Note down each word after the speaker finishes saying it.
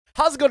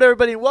How's it going,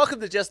 everybody? And welcome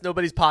to Just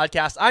Nobody's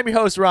Podcast. I'm your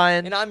host,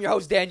 Ryan. And I'm your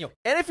host, Daniel.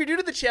 And if you're new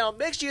to the channel,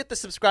 make sure you hit the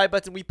subscribe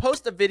button. We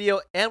post a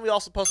video, and we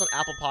also post on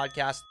Apple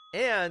Podcasts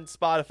and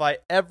Spotify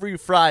every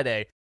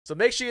Friday. So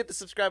make sure you hit the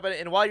subscribe button,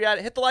 and while you're at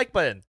it, hit the like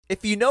button.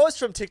 If you know us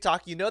from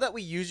TikTok, you know that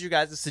we use your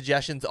guys'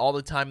 suggestions all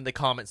the time in the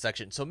comment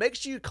section. So make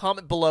sure you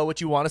comment below what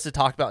you want us to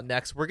talk about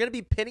next. We're going to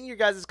be pinning your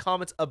guys'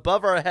 comments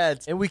above our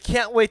heads, and we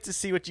can't wait to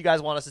see what you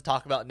guys want us to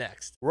talk about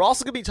next. We're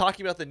also going to be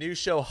talking about the new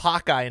show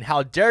Hawkeye and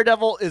how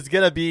Daredevil is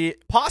going to be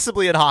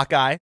possibly in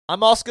Hawkeye.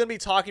 I'm also going to be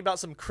talking about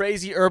some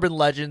crazy urban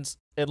legends,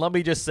 and let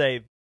me just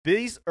say,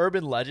 these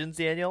urban legends,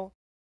 Daniel,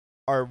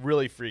 are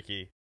really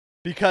freaky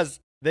because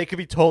they could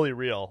be totally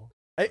real.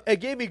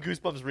 It gave me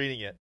goosebumps reading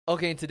it.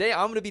 Okay, and today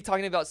I'm going to be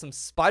talking about some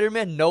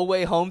Spider-Man No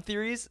Way Home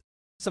theories,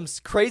 some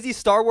crazy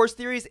Star Wars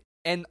theories,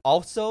 and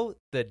also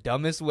the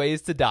dumbest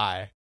ways to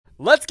die.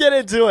 Let's get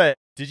into it.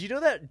 Did you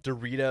know that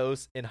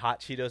Doritos and Hot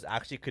Cheetos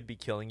actually could be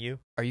killing you?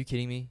 Are you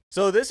kidding me?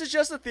 So this is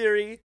just a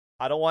theory.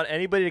 I don't want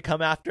anybody to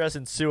come after us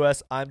and sue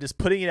us. I'm just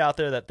putting it out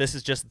there that this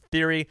is just a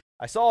theory.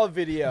 I saw a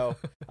video.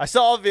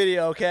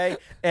 Okay?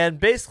 And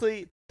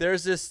basically,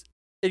 there's this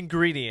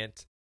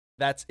ingredient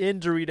that's in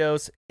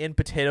Doritos, in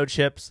potato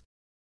chips,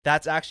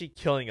 that's actually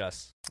killing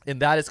us.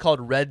 And that is called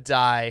red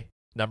dye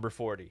number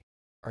 40.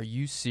 Are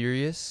you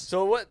serious?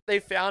 So what they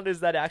found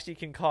is that actually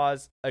can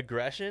cause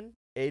aggression,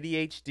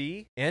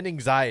 ADHD, and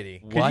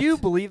anxiety. What? Could you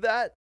believe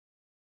that?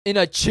 In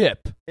a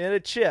chip. In a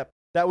chip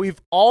that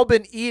we've all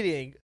been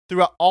eating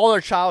throughout all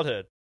our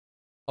childhood.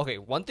 Okay,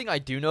 one thing I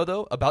do know,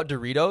 though, about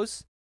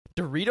Doritos,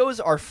 Doritos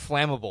are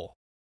flammable.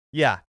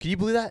 Yeah, can you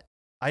believe that?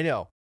 I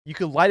know. You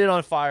can light it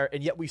on fire,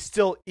 and yet we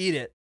still eat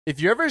it. If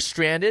you're ever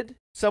stranded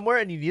somewhere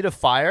and you need a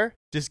fire,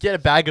 just get a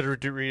bag of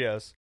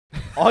Doritos.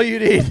 All you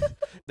need.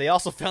 They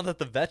also found that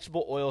the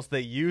vegetable oils they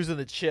use in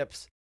the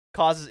chips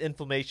causes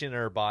inflammation in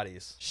our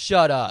bodies.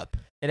 Shut up.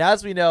 And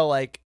as we know,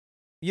 like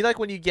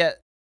when you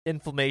get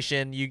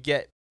inflammation, you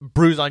get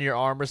bruise on your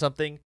arm or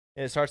something,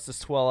 and it starts to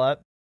swell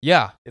up.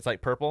 Yeah. It's like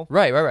purple.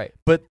 Right.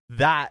 But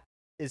that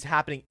is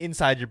happening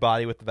inside your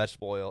body with the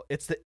vegetable oil.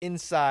 It's the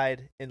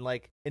inside and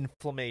like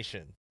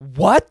inflammation.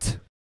 What?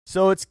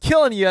 So it's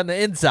killing you on the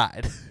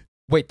inside.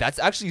 Wait, that's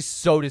actually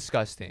so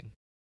disgusting.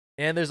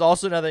 And there's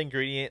also another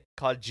ingredient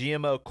called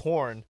GMO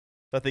corn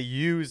that they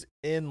use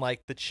in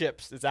like the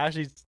chips. It's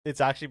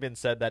actually been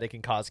said that it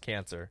can cause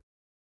cancer.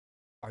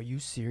 Are you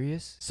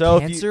serious? So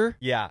cancer?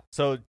 Yeah.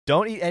 So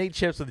don't eat any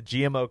chips with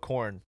GMO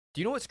corn.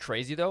 Do you know what's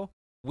crazy though?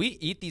 We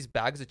eat these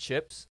bags of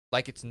chips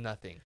like it's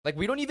nothing. Like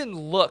we don't even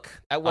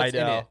look at what's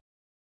in it.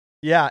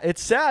 Yeah,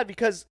 it's sad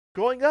because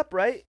growing up,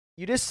 right?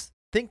 You just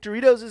think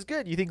Doritos is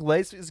good. You think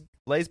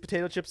Lay's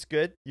potato chips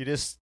good. You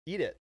just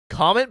eat it.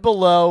 Comment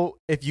below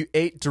if you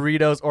ate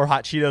Doritos or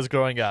Hot Cheetos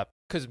growing up.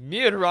 Because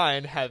me and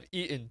Ryan have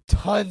eaten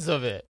tons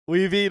of it.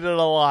 We've eaten it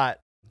a lot.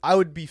 I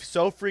would be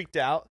so freaked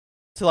out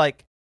to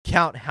like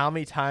count how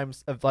many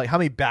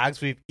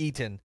bags we've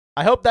eaten.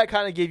 I hope that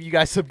kind of gave you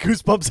guys some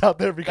goosebumps out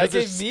there because that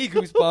gave me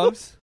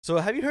goosebumps. So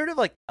have you heard of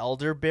like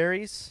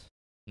elderberries?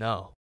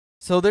 No.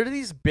 So they're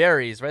these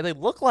berries, right? They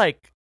look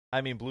like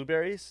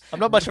blueberries.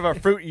 I'm not much of a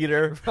fruit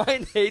eater.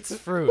 Ryan hates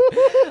fruit.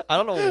 I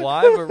don't know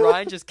why, but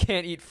Ryan just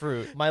can't eat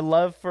fruit. My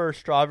love for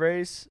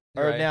strawberries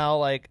are Right. now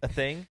like a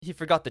thing. He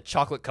forgot the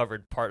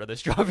chocolate-covered part of the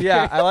strawberry.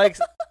 Yeah, I like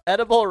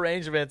Edible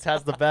Arrangements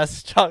has the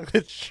best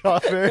chocolate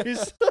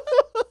strawberries.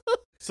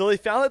 So they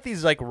found that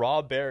these like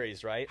raw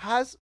berries, right,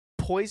 has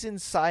poison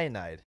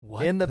cyanide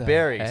in the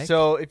berry. heck?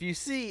 So if you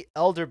see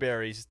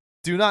elderberries,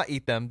 do not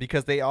eat them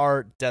because they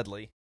are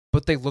deadly.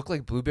 But they look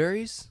like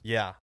blueberries?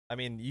 Yeah. I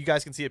mean, you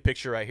guys can see a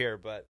picture right here,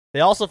 but they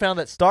also found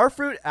that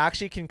starfruit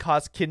actually can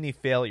cause kidney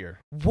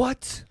failure.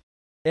 What?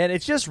 And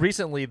it's just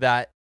recently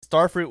that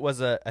starfruit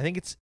was I think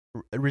it's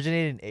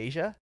originated in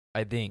Asia,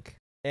 I think.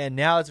 and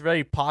now it's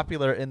very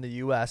popular in the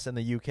US and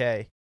the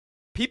UK.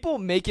 People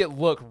make it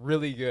look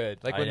really good,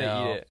 like I when they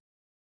know. eat it.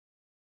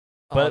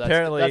 But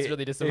apparently that's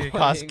really it disappointing. can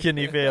cause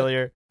kidney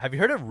failure. Have you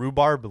heard of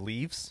rhubarb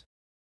leaves?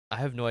 I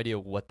have no idea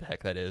what the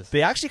heck that is.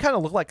 They actually kind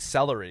of look like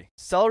celery.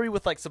 Celery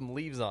with like some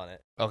leaves on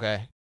it,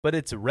 Okay. but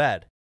it's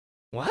red.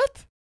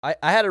 What? I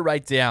had to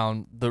write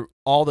down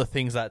all the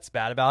things that's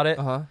bad about it.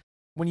 Uh-huh.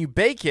 When you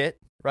bake it,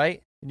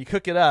 right, and you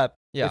cook it up,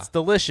 Yeah. it's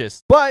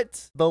delicious.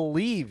 But the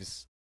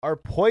leaves are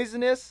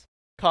poisonous,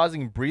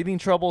 causing breathing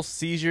trouble,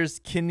 seizures,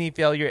 kidney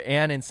failure,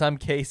 and in some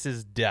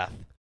cases,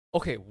 death.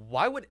 Okay,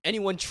 why would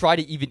anyone try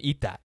to even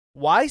eat that?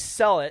 Why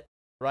sell it,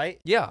 right,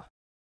 Yeah.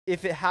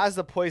 if it has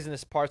the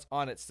poisonous parts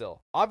on it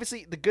still?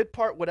 Obviously, the good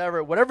part,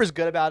 whatever's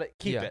good about it,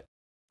 keep Yeah. it.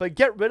 But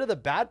get rid of the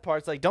bad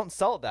parts. Like, don't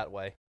sell it that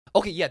way.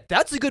 Okay, yeah,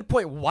 that's a good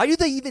point. Why do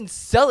they even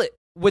sell it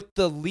with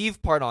the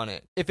leaf part on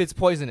it if it's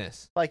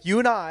poisonous? Like, you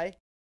and I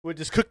would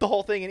just cook the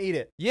whole thing and eat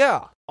it.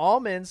 Yeah.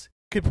 Almonds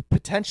could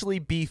potentially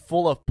be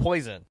full of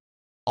poison.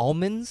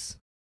 Almonds?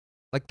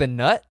 Like the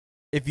nut?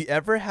 If you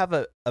ever have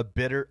a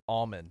bitter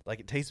almond, like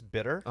it tastes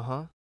bitter,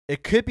 Uh-huh.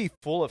 it could be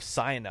full of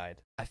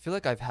cyanide. I feel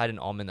like I've had an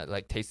almond that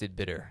like tasted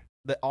bitter.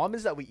 The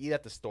almonds that we eat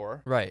at the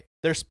store, Right.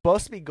 they're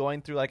supposed to be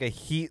going through like a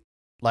heat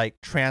like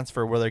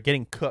transfer where they're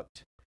getting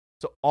cooked.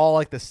 So all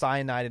like the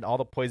cyanide and all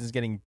the poison's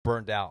getting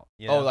burned out.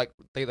 You know? Oh, like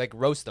they like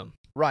roast them.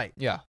 right.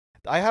 Yeah.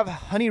 I have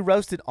honey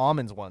roasted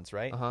almonds once,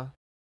 right? Uh-huh.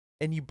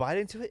 And you bite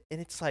into it,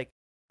 and it's like,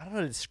 I don't know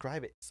how to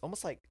describe it. It's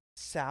almost like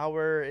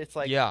sour. It's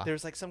like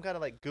there's like some kind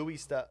of like gooey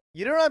stuff.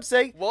 You know what I'm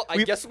saying? Well,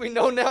 I guess we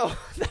know now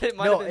that it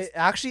might No, have been.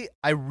 actually,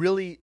 I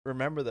really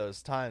remember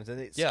those times, and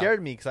it Yeah.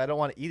 scared me because I don't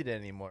want to eat it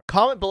anymore.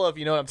 Comment below if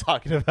you know what I'm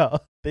talking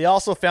about. They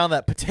also found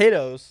that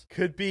potatoes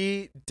could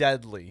be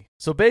deadly.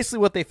 So basically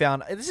what they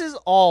found, and this is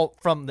all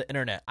from the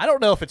internet. I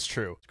don't know if it's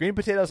true. Green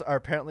potatoes are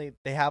apparently,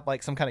 they have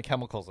like some kind of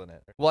chemicals in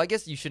it. Well, I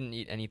guess you shouldn't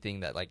eat anything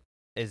that like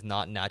is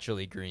not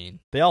naturally green.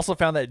 They also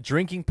found that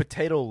drinking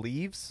potato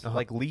leaves, Uh-huh.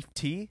 like leaf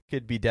tea,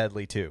 could be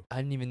deadly too. I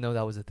didn't even know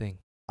that was a thing.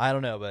 I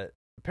don't know, but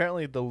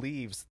apparently the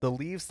leaves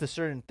to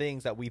certain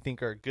things that we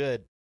think are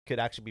good could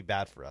actually be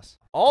bad for us.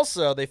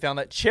 Also, they found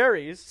that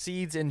cherries,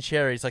 seeds in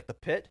cherries, like the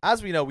pit,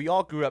 as we know, we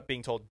all grew up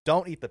being told,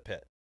 don't eat the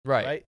pit,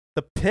 right?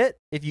 The pit,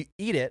 if you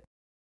eat it,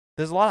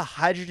 there's a lot of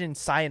hydrogen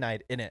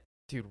cyanide in it.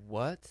 Dude,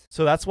 what?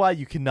 So that's why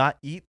you cannot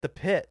eat the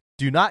pit.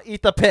 Do not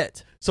eat the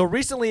pit. So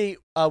recently,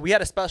 we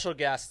had a special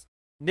guest,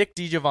 Nick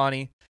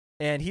DiGiovanni,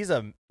 and he's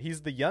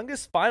the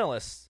youngest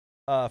finalist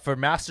for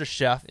Master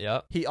Chef.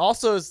 Yep. He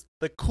also is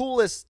the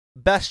coolest,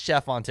 best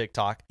chef on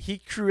TikTok. He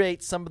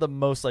creates some of the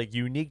most like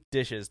unique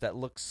dishes that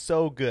look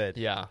so good.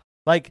 Yeah.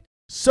 Like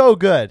so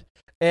good.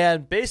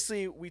 And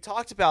basically we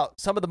talked about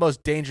some of the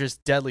most dangerous,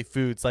 deadly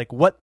foods. Like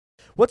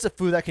what's a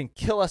food that can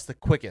kill us the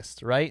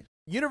quickest, right?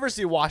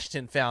 University of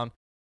Washington found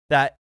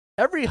that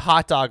every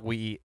hot dog we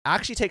eat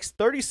actually takes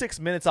 36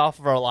 minutes off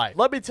of our life.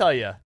 Let me tell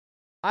you,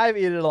 I've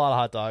eaten a lot of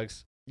hot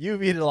dogs.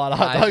 You've eaten a lot of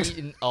hot I've dogs.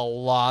 eaten a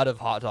lot of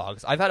hot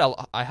dogs. I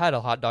had a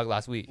hot dog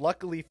last week.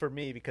 Luckily for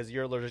me, because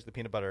you're allergic to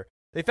peanut butter,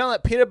 they found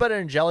that peanut butter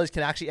and jellies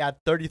can actually add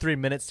 33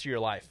 minutes to your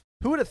life.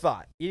 Who would have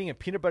thought eating a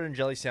peanut butter and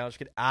jelly sandwich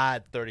could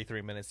add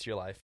 33 minutes to your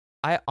life?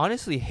 I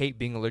honestly hate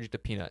being allergic to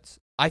peanuts.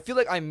 I feel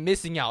like I'm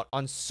missing out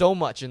on so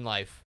much in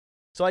life.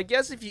 So I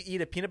guess if you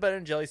eat a peanut butter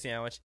and jelly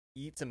sandwich,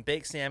 eat some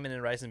baked salmon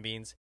and rice and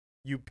beans,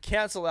 you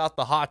cancel out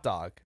the hot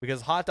dog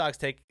because hot dogs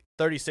take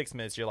 36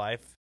 minutes of your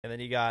life, and then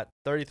you got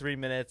 33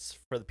 minutes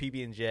for the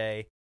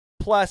PB&J,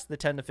 plus the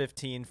 10 to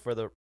 15 for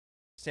the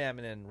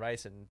salmon and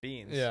rice and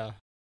beans.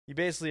 You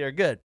basically are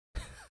good.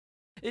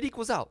 It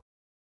equals out.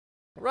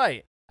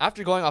 Right.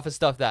 After going off of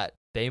stuff that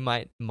they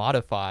might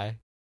modify,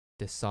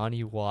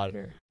 Dasani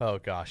water. Oh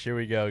gosh, here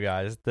we go,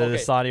 guys. The Okay.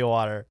 Dasani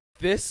water.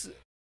 This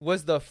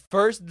was the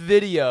first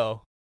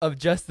video of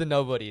Just the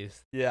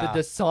Nobodies. Yeah. The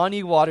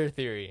Dasani water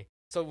theory.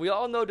 So we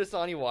all know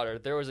Dasani water.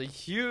 There was a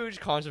huge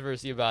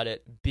controversy about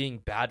it being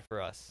bad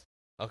for us.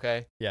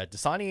 Okay? Yeah,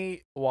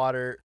 Dasani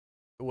water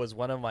was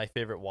one of my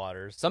favorite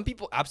waters. Some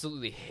people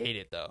absolutely hate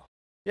it though.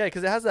 Yeah,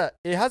 because it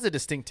has a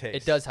distinct taste.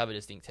 It does have a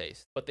distinct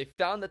taste. But they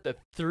found that the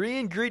 3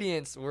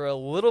 ingredients were a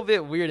little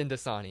bit weird in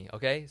Dasani,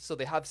 okay? So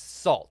they have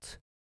salt.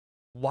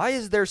 Why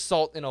is there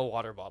salt in a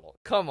water bottle?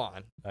 Come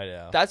on. I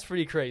know. That's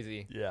pretty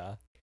crazy. Yeah.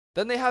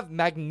 Then they have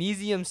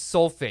magnesium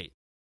sulfate.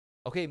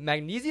 Okay,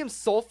 magnesium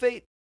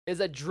sulfate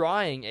is a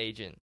drying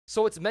agent.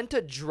 So it's meant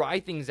to dry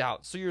things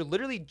out. So you're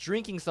literally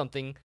drinking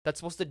something that's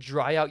supposed to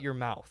dry out your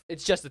mouth.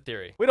 It's just a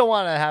theory. We don't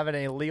want to have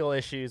any legal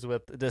issues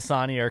with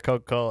Dasani or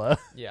Coca-Cola.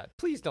 Yeah,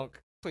 please don't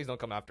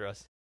come after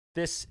us.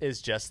 This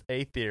is just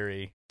a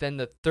theory. Then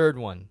the third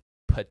one,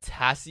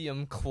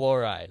 potassium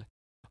chloride.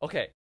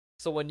 Okay,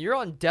 so when you're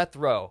on death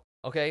row,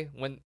 okay,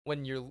 when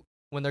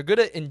they're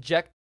gonna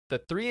inject the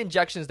 3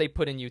 injections they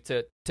put in you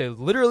to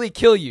literally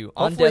kill you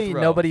on Hopefully death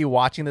row. nobody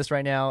watching this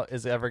right now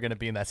is ever going to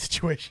be in that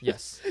situation.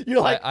 Yes.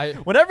 You're like, I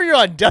whenever you're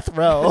on death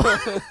row.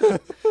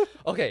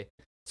 Okay,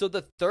 so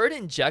the third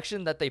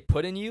injection that they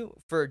put in you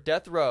for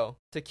death row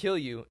to kill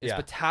you is Yeah.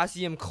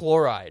 potassium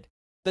chloride.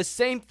 The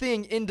same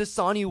thing in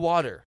Dasani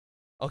water.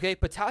 Okay,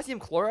 potassium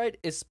chloride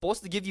is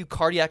supposed to give you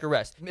cardiac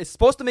arrest. It's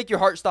supposed to make your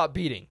heart stop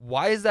beating.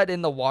 Why is that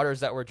in the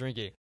waters that we're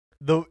drinking?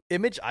 The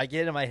image I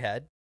get in my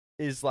head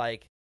is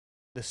like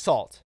the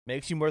salt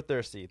makes you more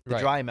thirsty, the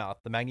Right. dry mouth,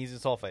 the magnesium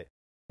sulfate.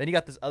 Then you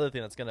got this other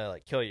thing that's going to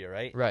like kill you,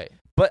 right? Right.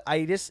 But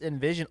I just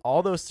envision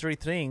all those 3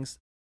 things.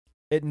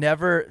 It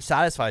never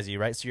satisfies you,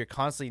 right? So you're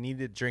constantly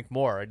needing to drink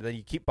more. And then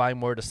you keep buying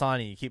more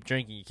Dasani. You keep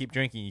drinking. You keep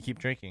drinking. You keep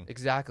drinking.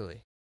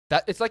 Exactly.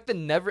 That it's like the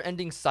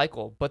never-ending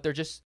cycle, but they're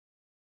just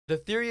the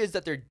theory is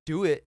that they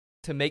do it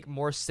to make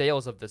more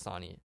sales of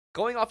Dasani.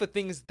 Going off of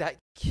things that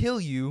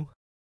kill you,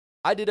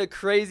 I did a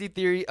crazy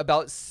theory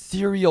about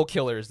serial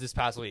killers this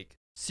past week.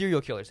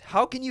 Serial killers.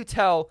 How can you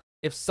tell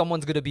if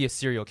someone's going to be a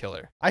serial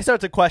killer? I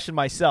start to question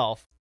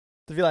myself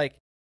to be like,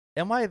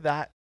 am I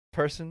that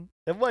person?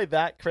 Am I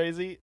that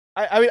crazy?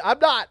 I mean, I'm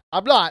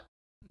not.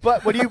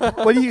 But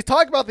when you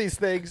talk about these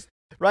things,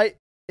 right,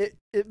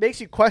 it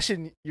makes you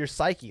question your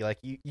psyche. Like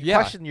you Yeah.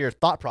 question your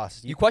thought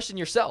process. You question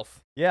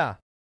yourself. Yeah.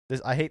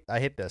 I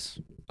hate this.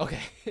 Okay.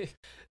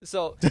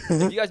 So,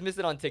 if you guys missed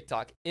it on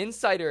TikTok,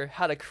 Insider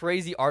had a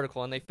crazy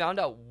article and they found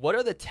out what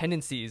are the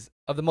tendencies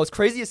of the most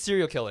craziest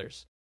serial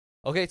killers.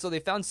 Okay, so they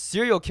found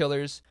serial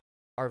killers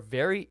are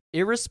very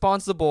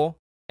irresponsible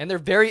and they're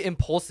very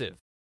impulsive.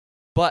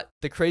 But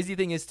the crazy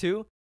thing is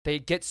too, they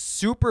get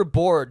super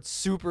bored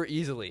super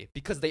easily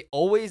because they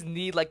always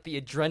need like the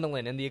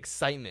adrenaline and the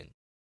excitement.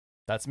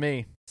 That's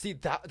me. See,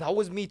 that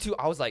was me too.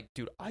 I was like,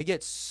 dude, I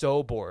get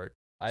so bored.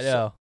 I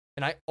know.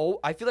 And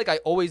I feel like I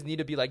always need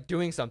to be like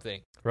doing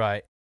something.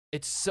 Right.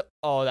 It's so,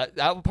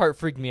 that part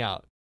freaked me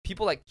out.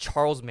 People like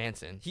Charles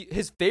Manson.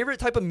 His favorite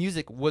type of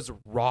music was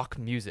rock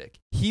music.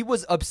 He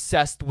was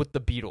obsessed with the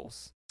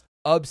Beatles.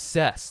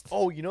 Obsessed.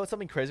 Oh, you know what's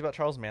something crazy about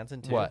Charles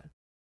Manson too? What?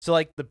 So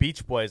like the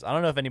Beach Boys. I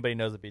don't know if anybody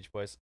knows the Beach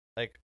Boys.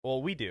 Like,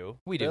 well, we do.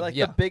 They're like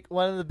yeah.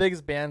 one of the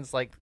biggest bands.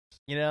 Like,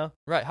 you know.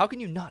 Right. How can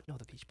you not know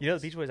the Beach Boys? You know,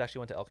 the Beach Boys actually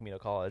went to El Camino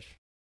College.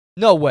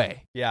 No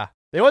way. Yeah,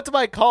 they went to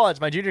my college,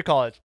 my junior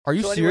college. Are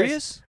you So anyways,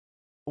 serious?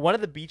 One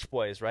of the Beach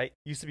Boys, right,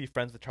 used to be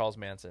friends with Charles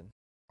Manson.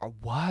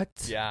 What?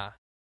 Yeah,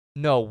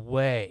 No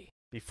way.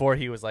 before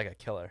he was like a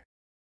killer.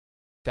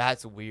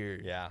 That's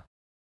weird. Yeah,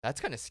 That's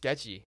kind of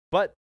sketchy.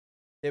 but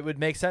it would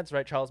make sense,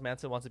 right? Charles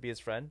Manson wants to be his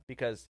friend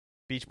because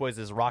Beach Boys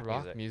is rock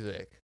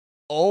music.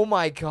 Oh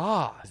my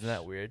gosh. Isn't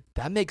that weird?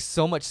 That makes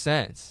so much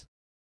sense.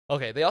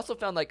 Okay, they also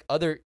found like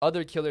other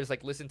killers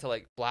like listen to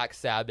like Black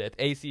Sabbath,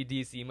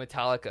 AC/DC,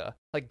 Metallica,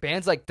 like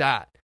bands like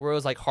that, where it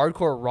was like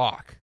hardcore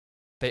rock.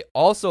 They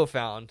also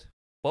found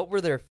what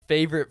were their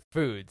favorite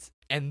foods,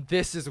 and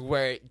this is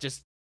where it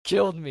just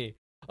killed me.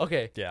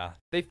 Okay, Yeah.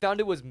 they found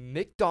it was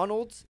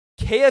McDonald's,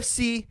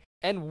 KFC,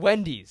 and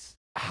Wendy's.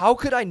 How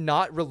could I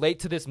not relate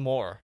to this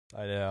more?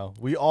 I know.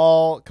 We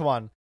all come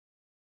on.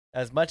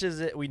 As much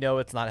as we know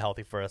it's not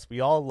healthy for us, we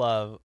all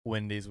love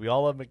Wendy's. We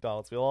all love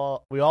McDonald's. We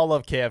all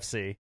love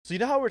KFC. So you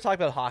know how we're talking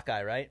about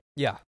Hawkeye, right?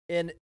 Yeah.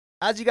 And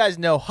as you guys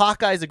know,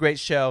 Hawkeye is a great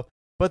show.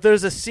 But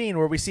there's a scene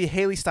where we see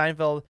Haley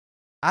Steinfeld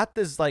at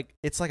this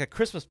it's like a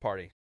Christmas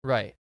party,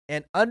 Right.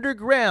 and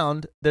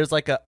underground there's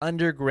like a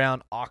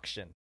underground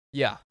auction,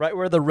 Yeah. right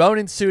where the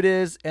Ronin suit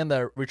is and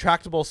the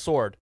retractable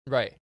sword.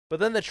 Right. But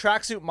then the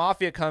tracksuit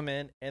mafia come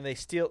in and they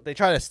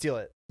try to steal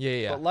it.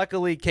 Yeah. But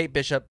luckily, Kate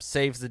Bishop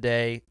saves the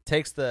day,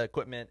 takes the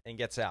equipment, and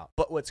gets out.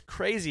 But what's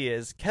crazy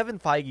is Kevin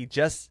Feige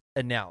just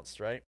announced,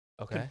 right?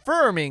 Okay.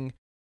 Confirming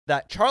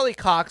that Charlie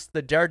Cox,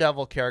 the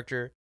Daredevil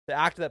character, the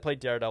actor that played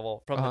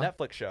Daredevil from the Uh-huh.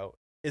 Netflix show,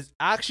 is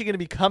actually going to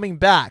be coming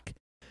back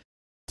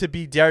to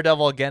be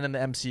Daredevil again in the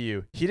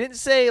MCU. He didn't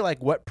say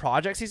like what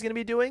projects he's going to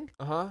be doing,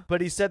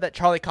 but he said that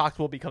Charlie Cox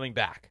will be coming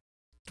back.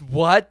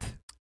 What?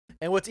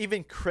 And what's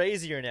even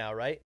crazier now,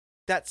 right?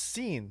 That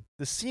scene,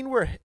 the scene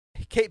where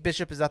Kate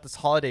Bishop is at this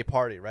holiday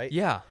party, right?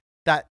 Yeah.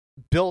 That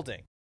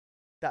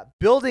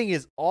building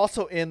is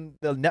also in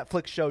the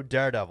Netflix show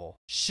Daredevil,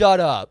 Shut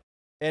up.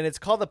 and it's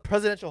called the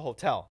Presidential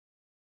Hotel.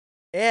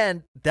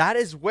 And that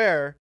is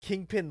where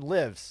Kingpin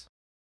lives.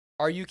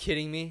 Are you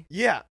kidding me?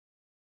 Yeah.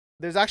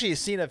 There's actually a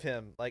scene of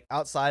him like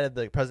outside of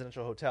the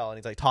Presidential Hotel, and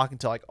he's like talking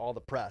to like all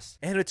the press.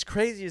 And what's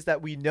crazy is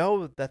that we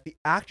know that the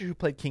actor who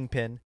played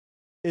Kingpin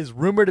is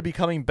rumored to be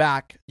coming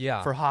back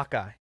Yeah. for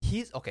Hawkeye.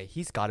 He's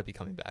got to be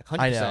coming back. 100%.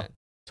 I know.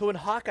 So in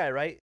Hawkeye,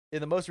 right, in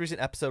the most recent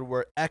episode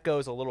where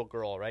Echo's a little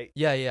girl, right,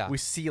 Yeah. we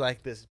see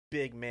like this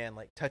big man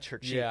like touch her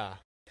cheek, Yeah.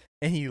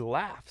 and he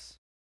laughs.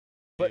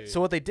 But Dude.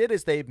 so what they did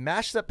is they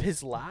mashed up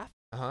his laugh,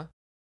 Uh-huh.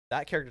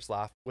 that character's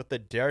laugh, with the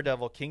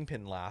Daredevil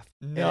Kingpin laugh.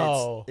 and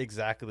No. it's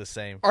exactly the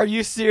same. Are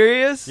you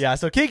serious? Yeah,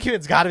 so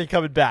Kingpin's got to be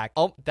coming back.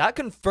 Oh, that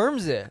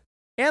confirms it.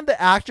 And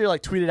the actor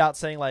like tweeted out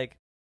saying like,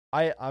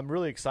 I'm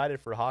really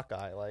excited for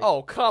Hawkeye. Like,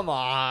 Oh, come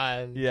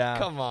on. Yeah.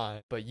 Come on.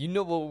 But you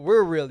know what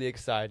we're really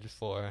excited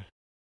for?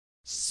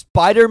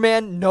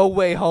 Spider-Man No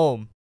Way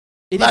Home.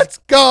 let's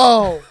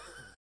go,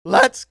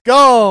 let's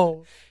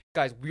go.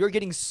 Guys, we are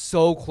getting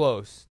so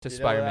close to You know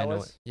who Spider-Man that No Way.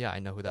 was? Yeah, I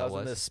know who That that was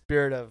in the was.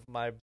 spirit of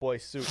my boy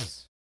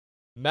Soups,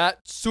 Matt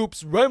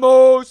Soups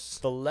Ramos.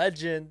 the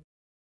legend.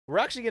 We're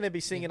actually going to be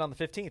seeing it on the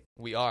 15th.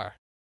 We are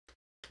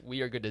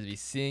going to be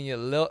seeing it a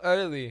little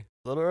early.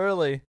 A little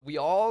early. We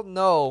all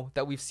know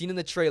that we've seen in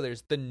the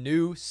trailers the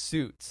new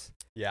suits,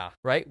 Yeah.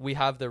 right? We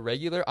have the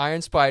regular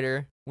Iron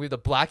Spider, we have the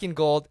black and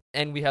gold,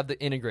 and we have the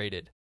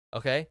integrated.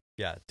 Okay?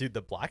 Yeah, dude,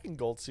 the black and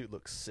gold suit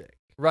looks sick.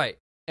 Right.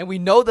 And we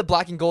know the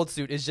black and gold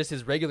suit is just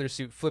his regular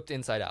suit flipped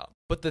inside out.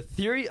 But the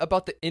theory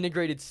about the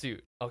integrated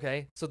suit,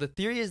 okay? So the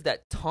theory is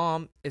that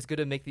Tom is going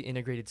to make the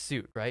integrated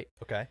suit, right?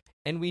 Okay.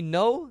 And we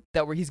know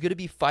that he's going to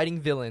be fighting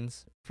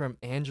villains from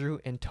Andrew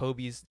and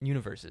Toby's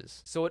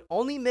universes. So it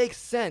only makes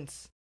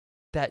sense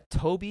that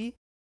Toby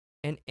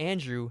and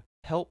Andrew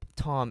help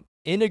Tom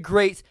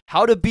integrate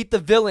how to beat the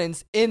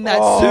villains in that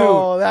suit.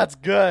 Oh, that's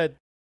good.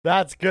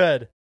 That's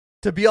good.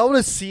 To be able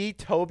to see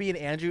Toby and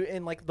Andrew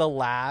in like the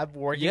lab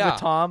working Yeah.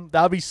 with Tom,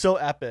 that would be so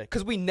epic.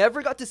 Because we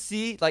never got to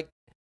see like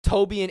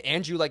Toby and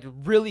Andrew like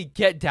really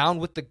get down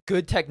with the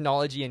good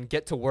technology and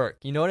get to work.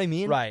 You know what I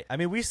mean? Right. I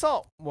mean, we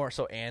saw more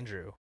so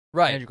Andrew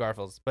Right.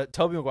 Garfield's, but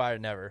Toby Maguire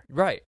never.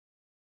 Right.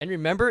 And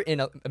remember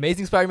in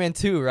Amazing Spider-Man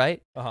 2,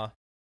 right? Uh-huh.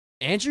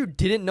 Andrew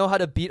didn't know how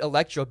to beat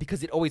Electro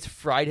because it always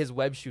fried his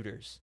web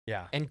shooters.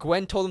 Yeah. And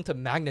Gwen told him to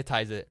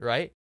magnetize it,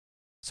 right?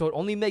 So it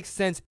only makes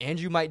sense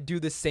Andrew might do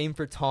the same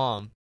for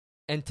Tom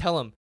and tell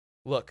him,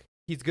 look,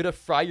 he's going to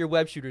fry your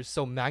web shooters,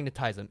 so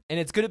magnetize him. And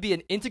it's going to be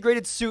an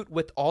integrated suit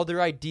with all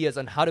their ideas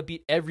on how to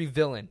beat every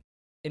villain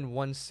in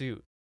one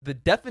suit. The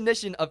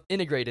definition of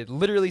integrated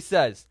literally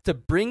says to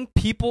bring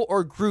people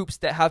or groups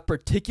that have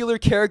particular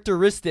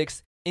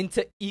characteristics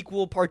into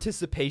equal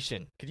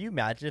participation. Could you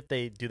imagine if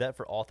they do that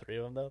for all three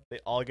of them, though? They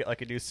all get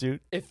like a new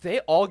suit. If they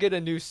all get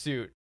a new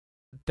suit,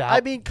 that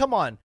I mean, come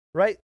on,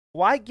 right?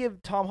 Why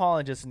give Tom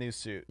Holland just a new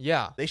suit?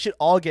 yeah, They should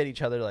all get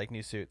each other like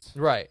new suits.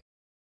 right.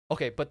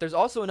 Okay, but there's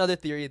also another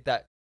theory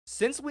that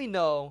since we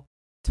know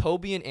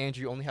Toby and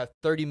Andrew only have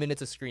 30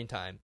 minutes of screen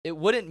time, it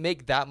wouldn't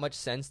make that much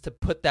sense to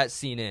put that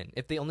scene in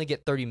if they only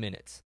get 30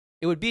 minutes.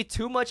 It would be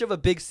too much of a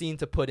big scene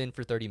to put in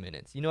for 30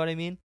 minutes. You know what I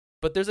mean?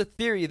 But there's a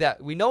theory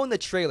that we know in the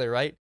trailer,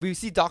 right? We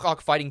see Doc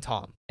Ock fighting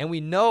Tom, and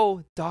we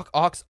know Doc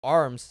Ock's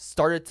arms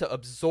started to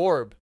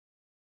absorb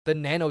the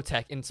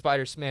nanotech in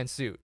Spider-Man's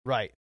suit.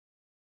 Right.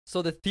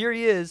 So the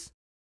theory is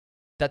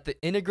that the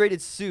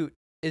integrated suit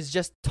is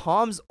just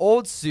Tom's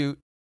old suit,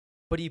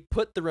 but he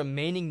put the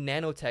remaining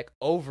nanotech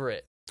over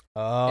it.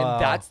 Oh,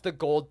 And that's the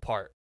gold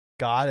part.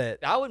 got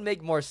it. That would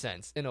make more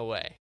sense in a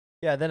way.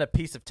 Yeah, then a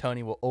piece of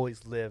Tony will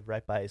always live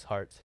right by his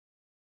heart.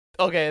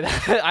 Okay,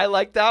 I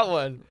like that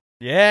one.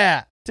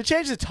 Yeah. To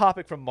change the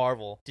topic from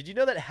Marvel, did you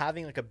know that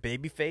having like a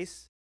baby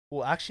face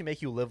will actually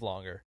make you live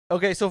longer?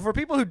 Okay, so for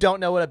people who don't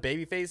know what a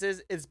baby face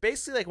is, it's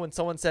basically like when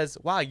someone says,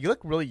 "Wow, you look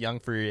really young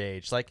for your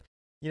age." Like,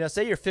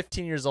 say you're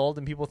 15 years old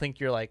and people think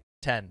you're like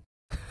 10.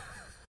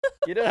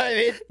 You know what I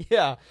mean?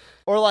 Yeah,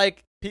 Or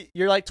like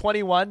you're like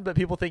 21, but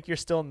people think you're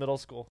still in middle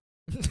school.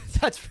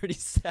 that's pretty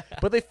sad.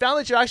 But they found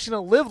that you're actually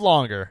going to live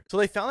longer. So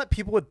they found that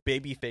people with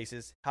baby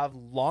faces have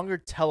longer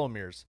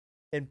telomeres.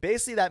 And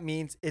basically that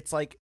means it's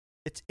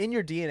in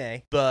your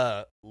DNA.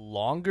 The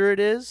longer it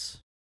is,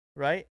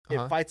 right?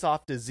 Uh-huh. It fights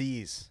off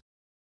disease,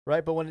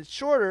 right? But when it's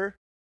shorter,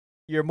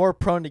 you're more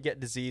prone to get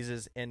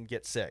diseases and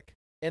get sick.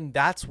 And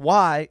that's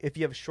why if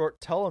you have short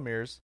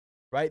telomeres,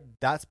 right,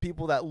 that's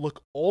people that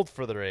look old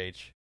for their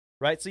age,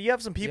 right? So you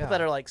have some people Yeah.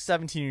 that are like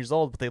 17 years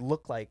old, but they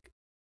look like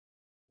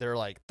they're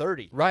like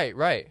 30.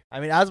 Right. I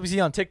mean, as we see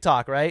on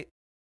TikTok, right?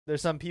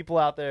 There's some people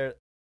out there,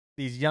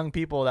 these young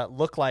people that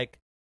look like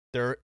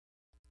they're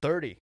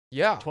 30,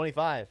 Yeah.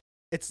 25.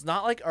 It's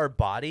not like our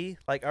body.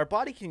 Like, our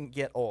body can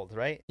get old,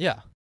 right? Yeah.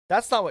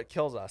 That's not what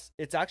kills us.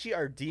 It's actually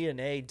our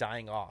DNA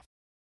dying off.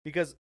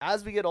 Because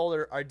as we get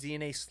older, our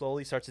DNA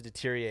slowly starts to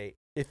deteriorate.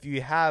 If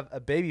you have a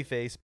baby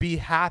face, be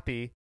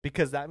happy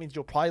because that means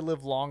you'll probably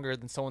live longer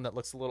than someone that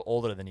looks a little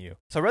older than you.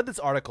 So I read this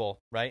article,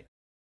 right,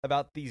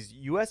 about these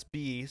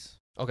USBs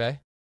Okay.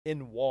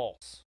 in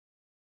walls.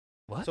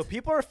 What? So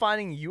people are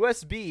finding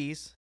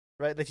USBs,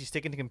 right, that you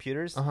stick into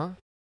computers, Uh-huh.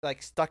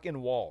 like stuck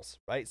in walls,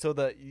 right? So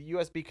the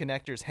USB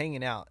connector is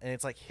hanging out and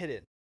it's like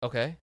hidden.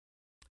 Okay.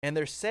 And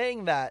they're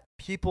saying that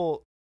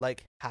people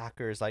like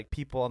hackers, like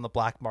people on the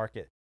black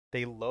market,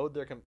 they load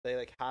they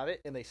like have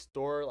it and they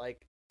store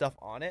like stuff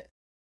on it,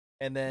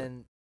 and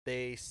then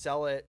they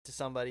sell it to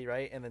somebody,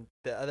 right? And then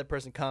the other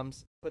person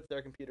comes, puts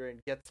their computer in,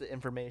 gets the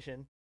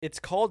information. It's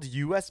called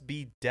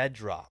USB dead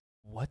drop.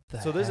 What the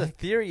So there's a heck?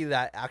 theory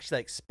that actually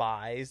like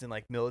spies and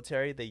like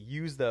military, they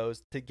use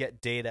those to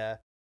get data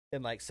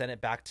and like send it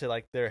back to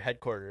like their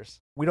headquarters.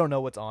 We don't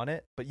know what's on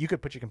it, but you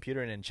could put your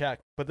computer in and check.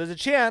 But there's a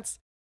chance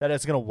that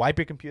it's going to wipe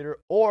your computer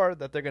or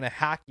that they're going to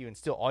hack you and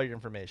steal all your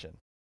information.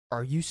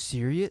 Are you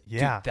serious?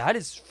 Yeah. Dude, that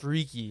is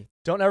freaky.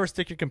 Don't ever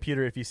stick your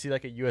computer if you see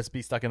like a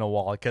USB stuck in a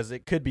wall because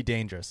it could be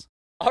dangerous.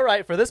 All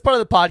right, for this part of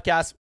the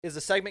podcast is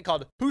a segment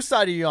called Whose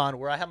Side Are You On?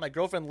 Where I have my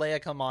girlfriend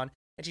Leia come on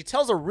and she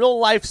tells a real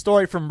life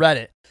story from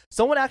Reddit.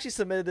 Someone actually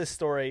submitted this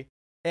story,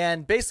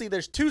 and basically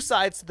there's two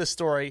sides to the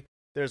story.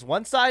 There's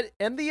one side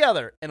and the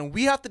other, and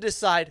we have to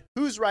decide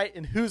who's right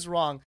and who's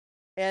wrong.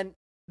 And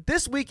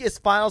this week is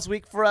finals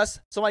week for us.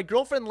 So my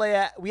girlfriend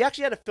Leia, we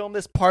actually had to film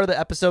this part of the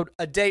episode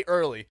a day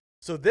early.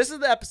 So this is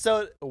the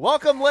episode.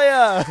 Welcome,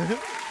 Leia.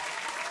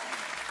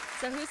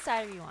 So whose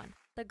side are you on?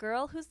 The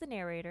girl who's the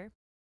narrator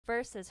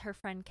versus her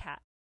friend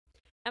Kat.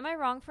 Am I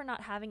wrong for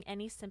not having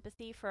any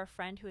sympathy for a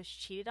friend who is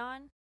cheated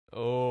on?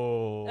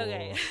 Oh.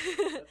 Okay.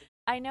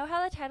 I know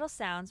how the title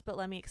sounds, but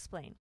let me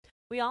explain.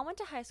 We all went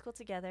to high school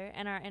together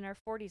and are in our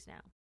 40s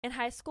now. In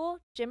high school,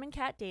 Jim and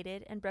Kat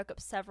dated and broke up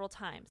several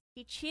times.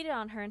 He cheated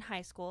on her in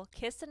high school,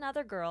 kissed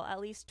another girl at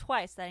least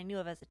twice that I knew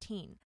of as a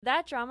teen.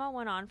 That drama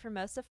went on for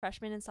most of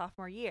freshman and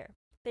sophomore year.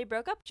 They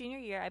broke up junior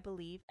year, I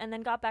believe, and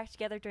then got back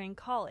together during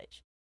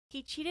college.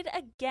 He cheated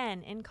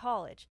again in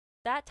college.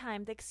 That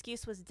time, the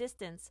excuse was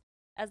distance,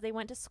 as they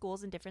went to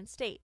schools in different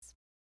states.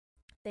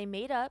 They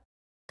made up,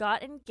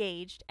 got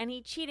engaged, and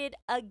he cheated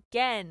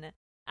again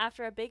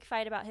after a big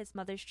fight about his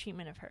mother's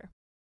treatment of her.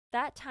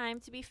 That time,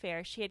 to be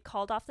fair, she had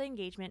called off the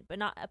engagement, but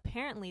not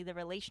apparently the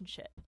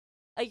relationship.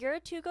 A year or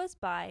two goes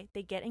by,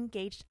 they get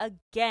engaged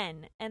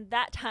again, and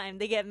that time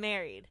they get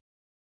married.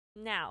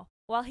 Now,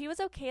 while he was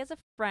okay as a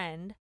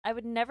friend, I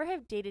would never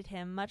have dated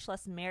him, much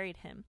less married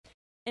him.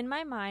 In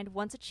my mind,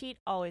 once a cheat,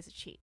 always a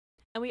cheat.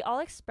 And we all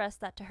expressed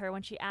that to her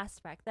when she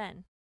asked back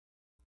then.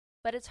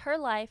 But it's her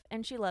life,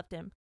 and she loved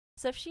him.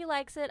 So if she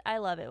likes it, I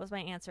love it, was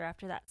my answer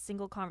after that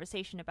single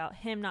conversation about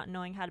him not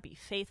knowing how to be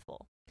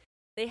faithful.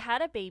 They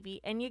had a baby,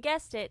 and you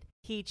guessed it,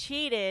 he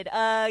cheated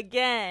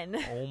again.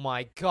 Oh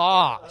my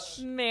gosh.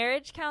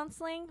 Marriage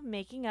counseling,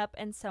 making up,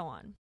 and so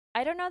on.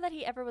 I don't know that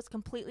he ever was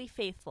completely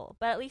faithful,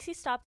 but at least he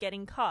stopped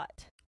getting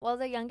caught. While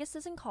their youngest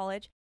is in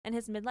college, and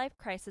his midlife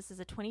crisis is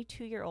a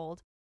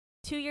 22-year-old,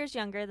 2 years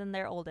younger than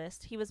their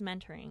oldest, he was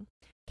mentoring.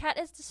 Kat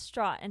is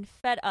distraught and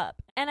fed up,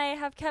 and I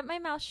have kept my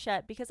mouth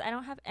shut because I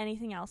don't have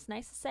anything else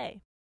nice to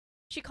say.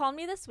 She called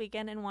me this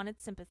weekend and wanted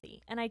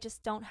sympathy, and I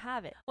just don't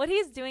have it. What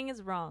he's doing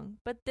is wrong,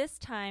 but this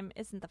time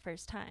isn't the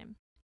first time.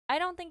 I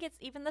don't think it's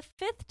even the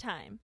 5th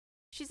time.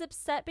 She's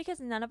upset because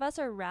none of us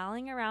are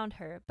rallying around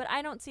her, but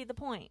I don't see the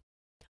point.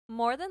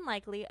 More than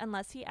likely,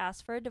 unless he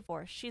asks for a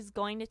divorce, she's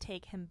going to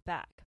take him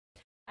back.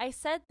 I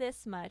said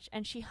this much,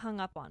 and she hung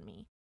up on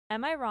me.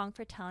 Am I wrong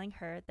for telling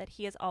her that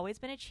he has always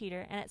been a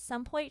cheater, and at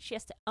some point she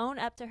has to own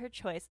up to her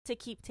choice to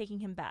keep taking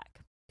him back?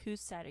 Whose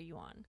side are you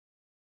on?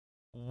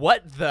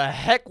 What the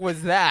heck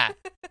was that?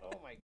 Oh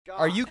my god.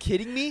 Are you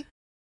kidding me?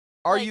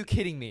 Are Like, you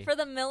kidding me? For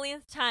the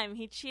millionth time,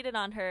 he cheated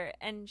on her,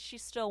 and she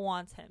still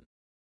wants him.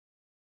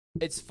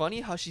 It's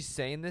funny how she's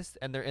saying this,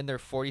 and they're in their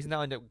 40s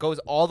now, and it goes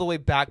all the way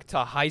back to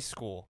high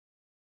school.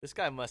 This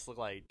guy must look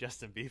like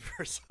Justin Bieber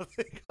or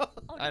something. Oh,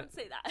 don't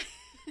say that.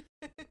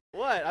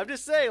 What? I'm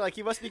just saying, like,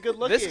 he must be good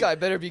looking. This guy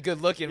better be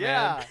good looking,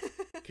 yeah. man.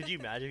 Could you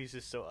imagine if he's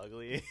just so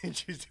ugly and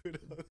she's doing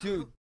it?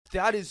 Dude,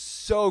 that is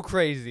so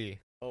crazy.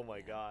 Oh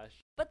my gosh.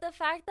 But the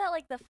fact that,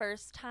 like, the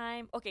first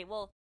time, okay,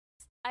 well,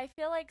 I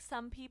feel like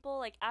some people,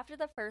 like, after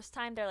the first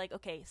time, they're like,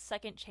 okay,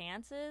 second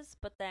chances,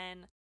 but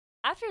then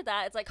after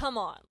that, it's like, come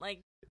on,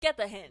 like, get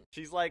the hint.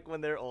 She's like,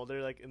 when they're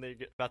older, like, and they're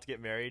about to get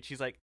married, she's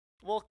like,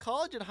 well,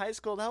 college and high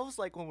school, that was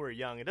like when we were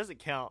young. It doesn't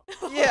count.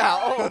 Yeah,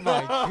 oh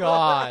my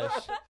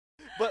gosh.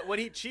 But when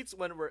he cheats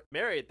when we're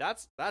married,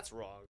 that's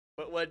wrong.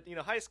 But when,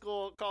 high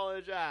school,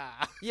 college,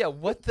 Yeah,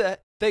 what the?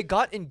 They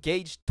got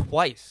engaged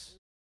twice.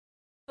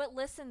 But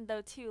listen,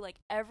 though, too, like,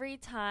 every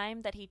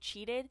time that he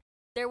cheated,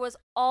 there was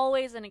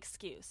always an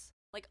excuse.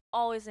 Like,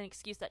 always an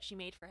excuse that she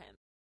made for him.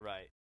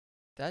 Right.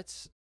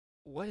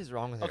 What is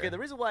wrong with her? Okay, the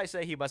reason why I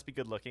say he must be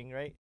good looking,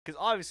 right? Because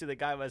obviously the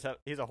guy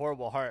he's a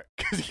horrible heart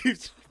because he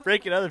keeps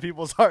breaking other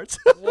people's hearts.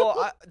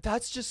 Well,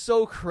 that's just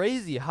so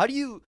crazy. How do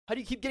you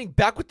keep getting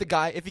back with the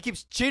guy if he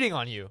keeps cheating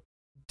on you?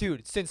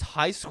 Dude, since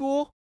high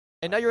school?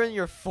 And now you're in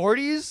your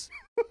 40s?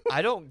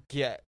 I don't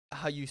get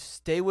how you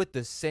stay with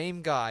the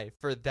same guy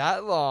for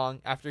that long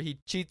after he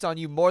cheats on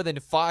you more than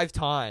 5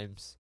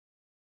 times.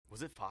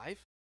 Was it 5?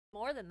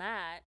 More than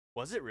that.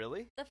 Was it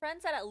really? The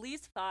friend said at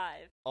least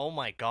 5. Oh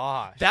my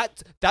gosh.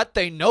 That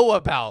they know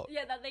about.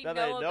 Yeah, that they That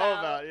know they about. know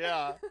about,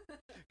 yeah.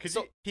 Because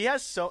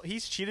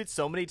he's cheated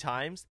so many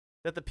times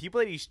that the people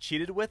that he's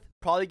cheated with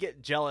probably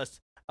get jealous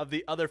of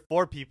the other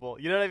 4 people.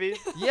 You know what I mean?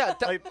 Yeah,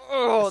 Like,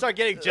 start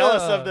getting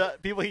jealous of the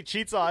people he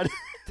cheats on.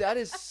 That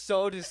is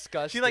so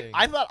disgusting. She's like,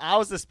 I thought I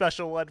was the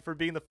special one for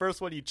being the first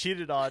one you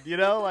cheated on. You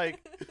know, like.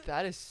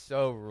 That is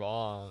so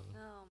wrong.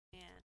 Oh,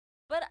 man.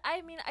 But,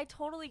 I mean, I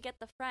totally get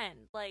the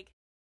friend. Like,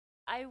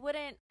 I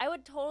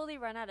would totally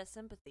run out of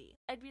sympathy.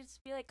 I'd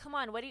just be like, come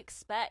on, what do you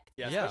expect?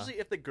 Yeah, Yeah. especially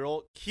if the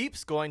girl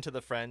keeps going to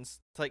the friends.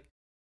 It's like,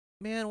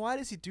 man, why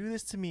does he do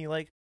this to me?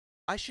 Like,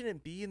 I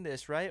shouldn't be in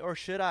this, right? Or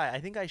should I?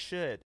 I think I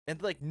should. And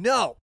they're like,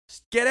 no,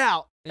 just get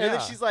out. And Yeah.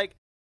 then she's like,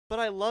 but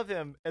I love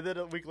him. And then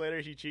a week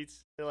later, she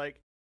cheats.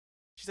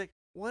 She's like,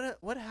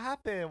 what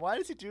happened? Why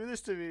does he do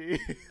this to me?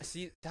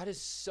 See, that is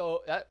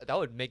so that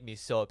would make me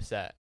so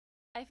upset.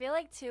 I feel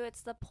like, too,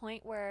 it's the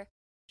point where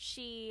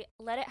she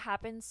let it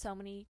happen so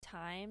many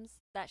times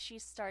that she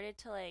started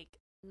to, like,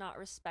 not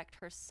respect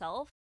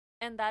herself.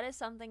 And that is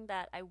something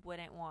that I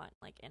wouldn't want,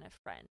 like, in a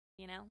friend,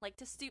 you know? Like,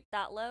 to stoop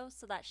that low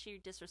so that she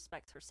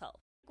disrespects herself.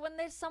 When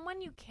there's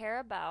someone you care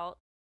about,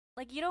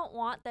 like, you don't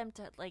want them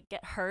to, like,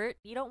 get hurt.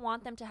 You don't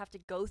want them to have to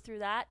go through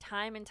that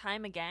time and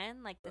time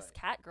again, like this Right.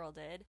 cat girl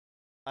did.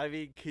 I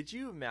mean, could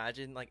you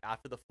imagine, like,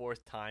 after the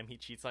 4th time he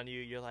cheats on you,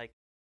 you're like,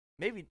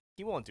 maybe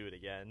he won't do it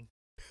again.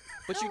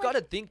 But No, you like-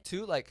 gotta think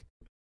too, like,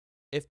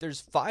 if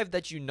there's 5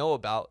 that you know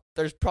about,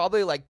 there's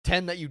probably like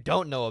 10 that you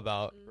don't know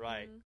about.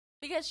 Right. Mhm.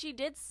 Because she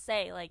did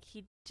say, like,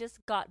 he just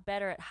got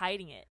better at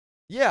hiding it.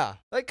 Yeah,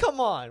 like come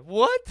on,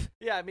 what?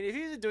 Yeah, I mean, if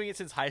he's been doing it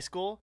since high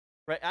school,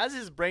 right, as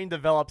his brain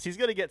develops, he's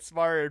going to get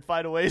smarter and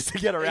find ways to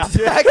get around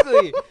it.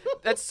 Exactly.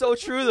 That's so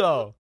true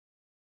though.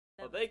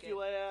 Well, That was thank you,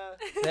 good.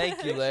 Leia. Thank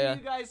you, Make sure Leia.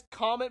 you guys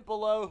comment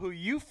below who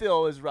you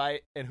feel is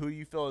right and who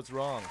you feel is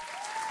wrong.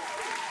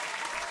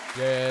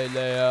 Yeah,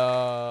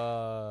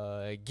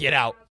 Leia. Get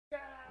out.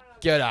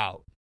 Get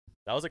out.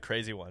 That was a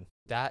crazy one.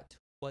 That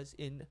was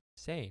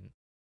insane.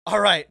 All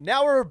right,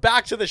 now we're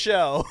back to the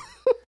show.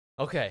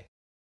 Okay,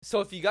 so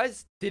if you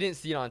guys didn't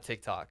see it on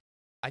TikTok,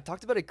 I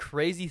talked about a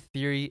crazy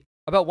theory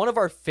about one of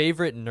our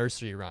favorite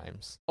nursery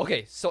rhymes.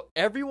 Okay, so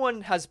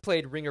everyone has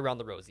played Ring Around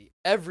the Rosie.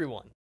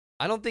 Everyone.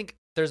 I don't think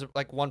there's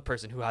like one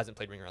person who hasn't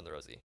played Ring Around the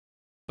Rosie.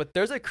 But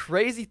there's a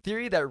crazy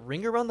theory that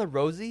Ring Around the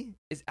Rosie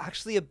is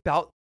actually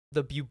about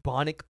the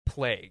bubonic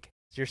plague.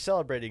 You're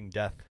celebrating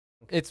death.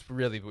 It's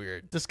really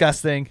weird.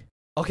 Disgusting.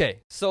 Okay,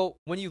 so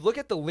when you look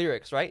at the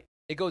lyrics, right?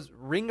 It goes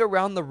ring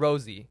around the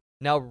Rosie.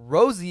 Now,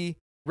 Rosie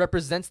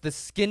represents the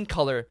skin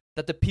color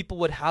that the people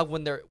would have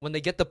when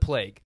they get the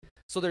plague.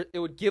 So it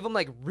would give them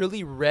like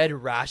really red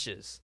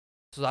rashes.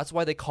 So that's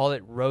why they call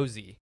it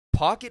rosy.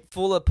 Pocket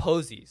full of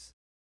posies.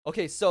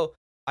 Okay, so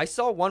I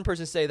saw one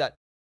person say that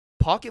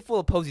pocket full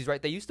of posies,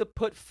 right? They used to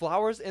put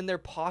flowers in their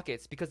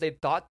pockets because they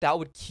thought that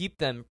would keep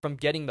them from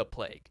getting the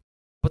plague.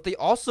 But they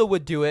also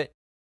would do it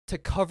to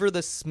cover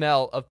the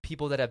smell of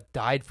people that have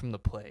died from the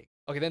plague.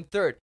 Okay, then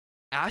third,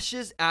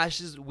 ashes,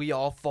 ashes, we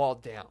all fall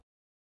down.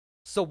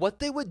 So what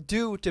they would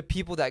do to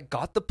people that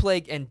got the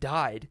plague and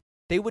died,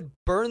 they would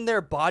burn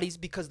their bodies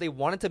because they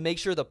wanted to make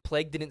sure the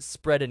plague didn't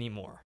spread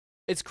anymore.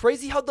 It's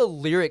crazy how the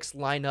lyrics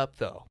line up,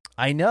 though.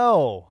 I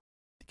know.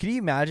 Can you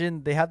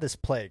imagine they had this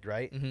plague,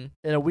 right? Mm-hmm.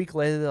 And a week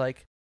later, they're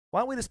like,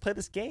 why don't we just play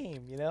this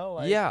game, you know?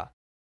 Like, Yeah.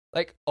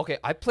 Like, okay,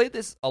 I played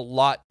this a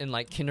lot in,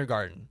 like,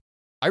 kindergarten.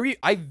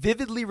 I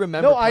vividly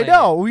remember No, I playing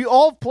know. it. We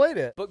all played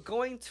it. But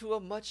going to a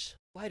much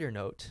lighter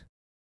note,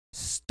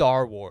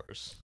 Star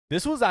Wars.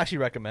 This was actually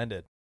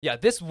recommended. Yeah,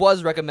 this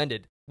was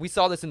recommended. We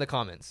saw this in the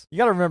comments. You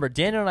got to remember,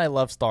 Daniel and I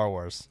love Star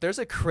Wars. There's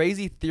a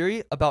crazy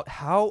theory about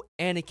how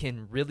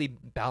Anakin really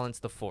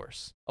balanced the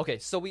Force. Okay,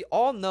 so we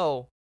all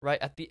know,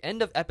 right, at the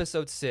end of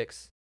episode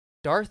 6,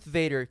 Darth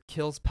Vader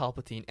kills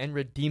Palpatine and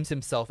redeems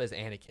himself as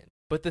Anakin.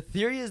 But the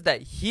theory is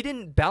that he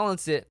didn't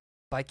balance it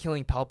by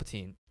killing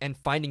Palpatine and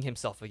finding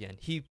himself again.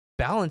 He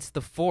balanced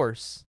the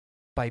Force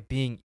by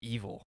being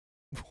evil.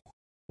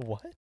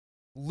 What?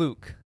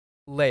 Luke,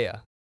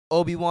 Leia,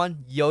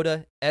 Obi-Wan,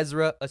 Yoda,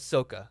 Ezra,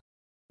 Ahsoka.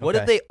 What do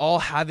Okay. they all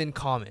have in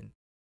common?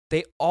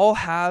 They all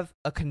have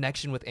a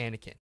connection with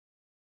Anakin,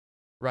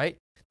 right?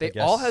 They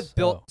guess all have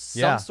built so.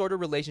 some Yeah. sort of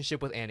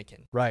relationship with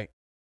Anakin. Right.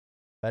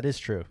 That is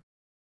true.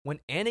 When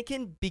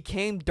Anakin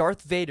became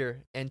Darth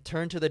Vader and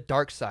turned to the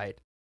dark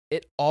side,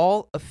 it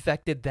all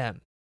affected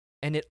them.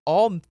 And it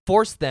all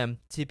forced them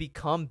to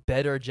become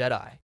better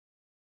Jedi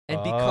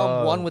and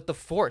become one Oh. with the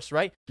Force,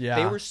 right? Yeah.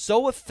 They were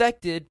so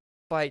affected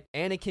by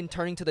Anakin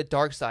turning to the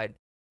dark side,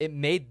 it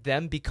made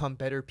them become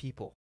better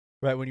people.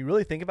 Right. When you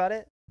really think about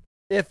it,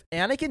 if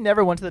Anakin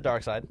never went to the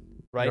dark side,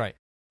 right?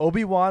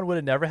 Obi-Wan would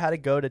have never had to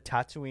go to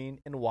Tatooine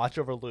and watch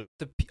over Luke.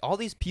 All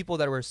these people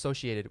that were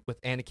associated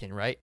with Anakin,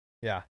 right?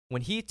 Yeah.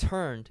 When he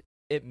turned,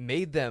 it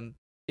made them,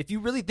 if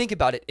you really think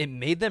about it, it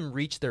made them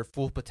reach their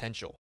full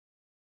potential.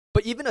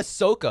 But even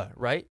Ahsoka,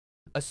 right?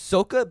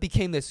 Ahsoka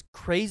became this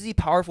crazy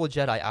powerful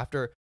Jedi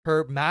after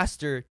her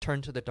master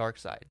turned to the dark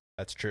side.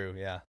 That's true.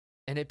 Yeah.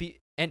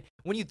 And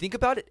when you think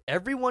about it,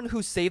 everyone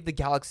who saved the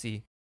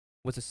galaxy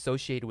was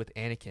associated with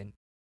Anakin.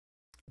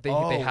 They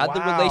had the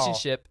wow.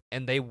 relationship,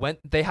 and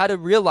they had to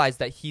realize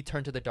that he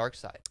turned to the dark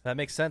side. That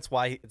makes sense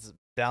why it's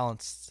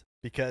balanced,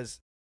 because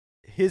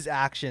his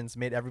actions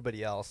made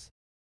everybody else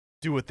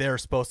do what they're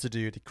supposed to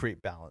do to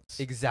create balance.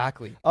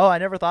 Exactly. Oh, I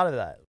never thought of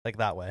that like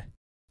that way.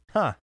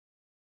 Huh.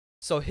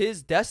 So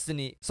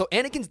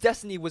Anakin's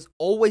destiny was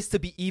always to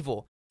be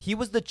evil. He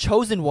was the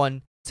chosen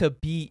one to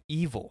be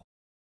evil.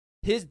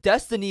 His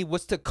destiny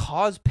was to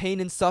cause pain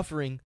and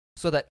suffering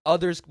so that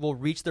others will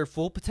reach their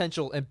full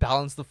potential and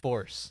balance the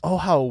Force. Oh,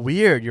 how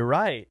weird. You're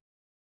right.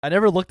 I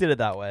never looked at it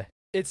that way.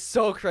 It's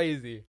so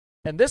crazy.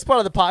 And this part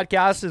of the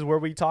podcast is where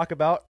we talk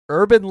about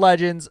urban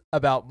legends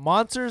about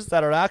monsters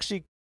that are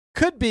actually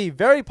could be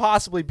very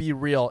possibly be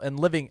real and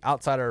living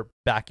outside our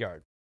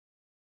backyard.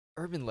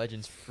 Urban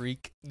legends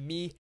freak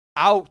me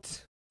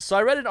out. So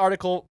I read an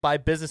article by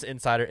Business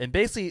Insider, and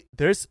basically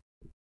there's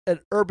an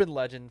urban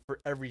legend for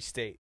every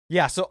state.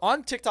 Yeah, so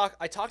on TikTok,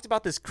 I talked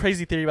about this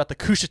crazy theory about the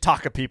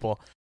Kushataka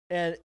people,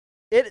 and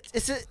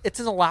it's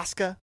in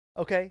Alaska.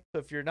 Okay, so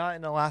if you're not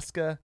in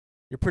Alaska,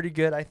 you're pretty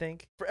good, I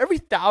think. For every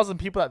 1,000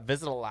 people that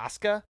visit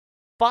Alaska,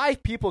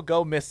 5 people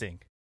go missing.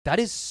 That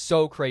is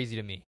so crazy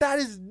to me. That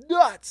is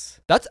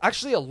nuts. That's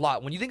actually a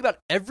lot. When you think about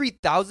every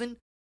 1,000,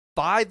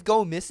 5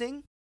 go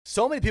missing.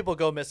 So many people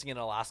go missing in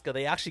Alaska.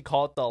 They actually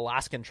call it the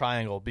Alaskan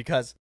Triangle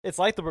because it's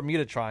like the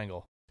Bermuda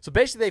Triangle. So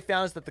basically, they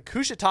found is that the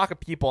Kushataka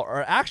people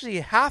are actually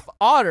half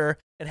otter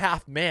and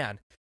half man.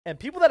 And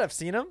people that have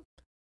seen them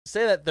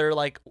say that they're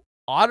like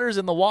otters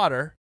in the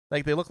water,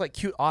 like they look like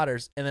cute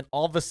otters, and then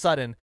all of a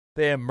sudden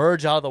they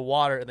emerge out of the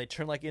water and they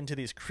turn like into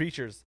these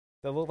creatures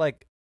that look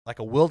like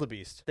a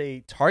wildebeest.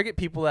 They target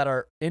people that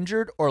are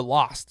injured or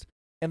lost,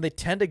 and they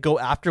tend to go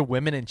after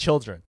women and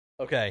children.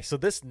 Okay, so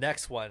this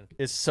next one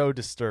is so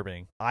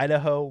disturbing.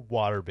 Idaho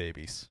water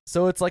babies.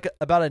 So it's like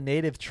about a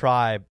native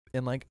tribe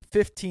in like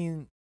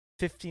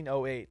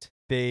 1508.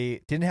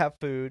 They didn't have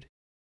food.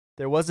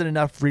 There wasn't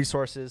enough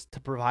resources to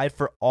provide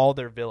for all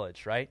their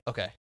village, right?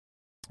 Okay.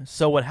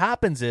 So what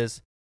happens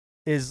is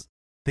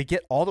they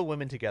get all the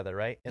women together,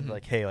 right? And they're Mhm.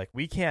 like, hey, like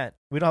we don't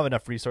have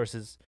enough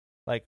resources.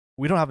 Like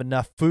we don't have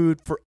enough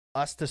food for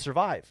us to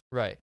survive.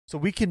 Right. So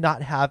we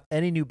cannot have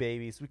any new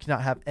babies. We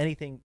cannot have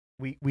anything.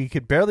 We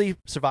could barely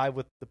survive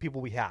with the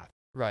people we have.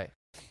 Right.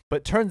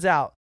 But turns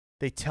out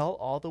they tell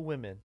all the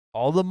women,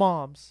 all the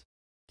moms,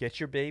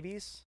 get your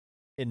babies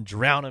and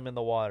drown them in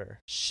the water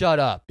Shut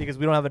up. because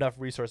we don't have enough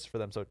resources for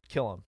them. So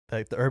kill them.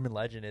 Like the urban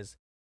legend is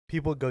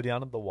people go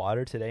down in the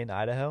water today in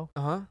Idaho,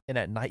 Uh-huh. and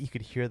at night you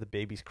could hear the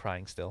babies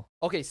crying still.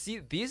 Okay, see,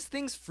 these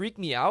things freak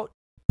me out,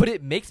 but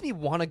it makes me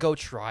want to go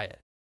try it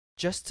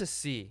just to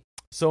see.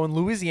 So in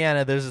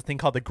Louisiana, there's a thing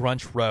called the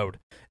Grunch Road,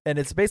 and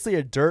it's basically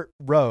a dirt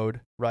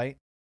road, right,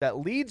 that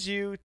leads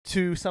you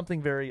to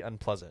something very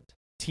unpleasant.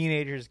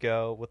 Teenagers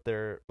go with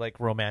their like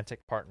romantic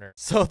partner.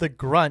 So the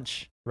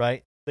Grunch,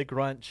 right, the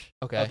Grunch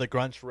Okay. of the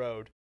Grunch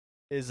Road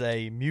is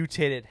a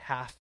mutated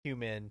half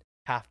human,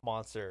 half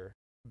monster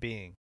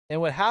being. And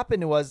what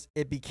happened was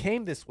it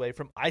became this way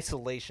from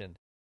isolation,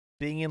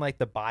 being in like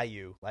the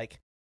bayou, like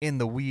in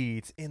the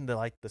weeds, in the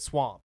like the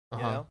swamp, you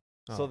Uh-huh. know?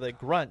 So Oh. the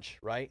Grunch,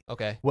 right?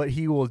 Okay. What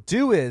he will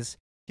do is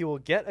he will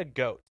get a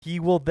goat. He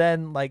will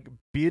then like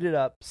beat it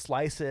up,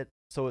 slice it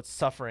so it's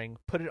suffering,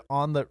 put it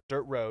on the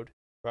dirt road,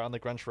 right on the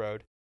Grunch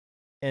Road,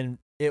 and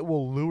it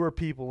will lure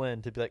people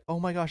in to be like, "Oh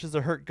my gosh, there's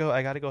a hurt goat.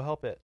 I got to go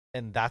help it."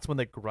 And that's when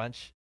the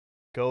Grunch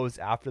goes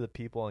after the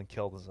people and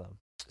kills them.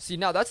 See,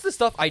 now that's the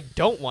stuff I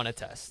don't want to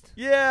test.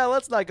 Yeah,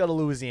 let's not go to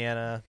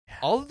Louisiana.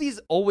 All of these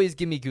always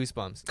give me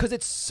goosebumps because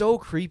it's so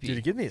creepy. Dude,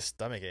 it gives me a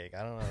stomach ache.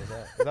 I don't know.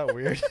 Is that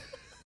weird?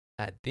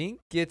 I think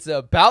it's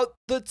about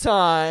the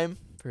time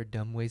for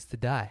Dumb Ways to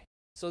Die.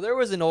 So there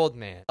was an old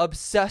man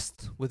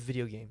obsessed with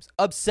video games.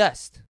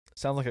 Obsessed.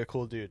 Sounds like a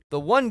cool dude. The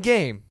one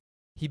game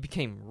he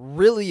became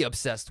really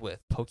obsessed with,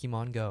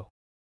 Pokemon Go.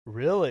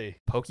 Really?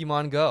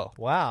 Pokemon Go.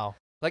 Wow.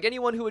 Like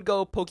anyone who would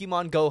go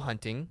Pokemon Go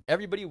hunting,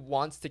 everybody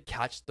wants to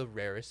catch the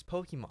rarest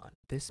Pokemon.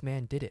 This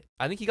man did it.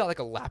 I think he got like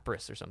a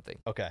Lapras or something.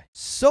 Okay.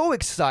 So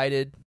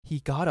excited, he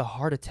got a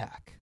heart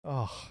attack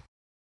Oh,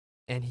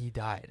 and he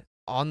died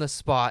on the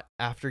spot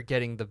after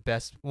getting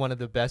one of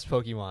the best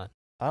Pokemon.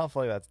 I don't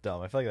feel like that's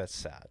dumb. I feel like that's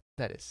sad.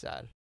 That is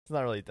sad. It's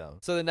not really dumb.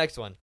 So the next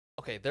one.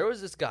 Okay, there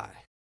was this guy,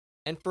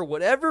 and for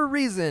whatever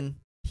reason,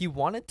 he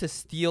wanted to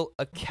steal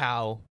a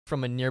cow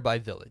from a nearby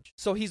village.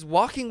 So he's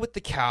walking with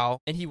the cow,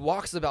 and he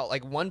walks about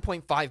like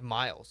 1.5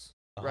 miles,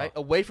 right,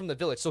 away from the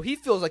village. So he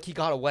feels like he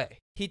got away.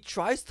 He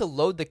tries to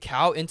load the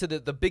cow into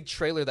the big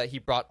trailer that he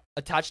brought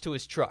attached to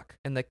his truck,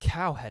 and the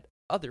cow had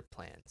other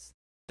plans.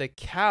 The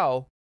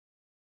cow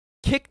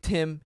kicked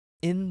him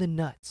in the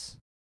nuts,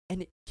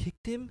 and it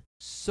kicked him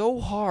so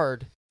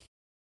hard,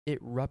 it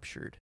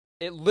ruptured.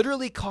 It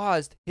literally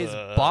caused his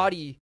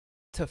body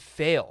to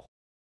fail.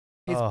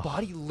 His Ugh.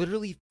 body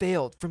literally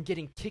failed from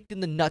getting kicked in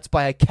the nuts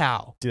by a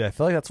cow, Dude, I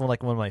feel like that's one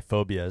of my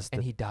phobias.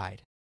 and he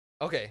died.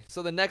 Okay,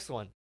 so the next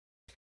one.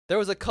 There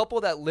was a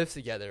couple that lived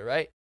together,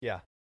 right? Yeah.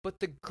 But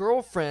the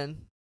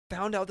girlfriend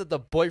found out that the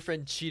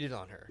boyfriend cheated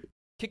on her.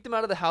 Kicked him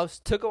out of the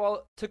house, took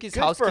his Good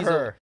house for keys away.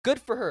 her.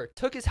 Good for her.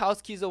 Took his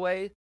house keys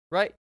away,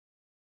 right?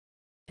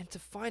 And to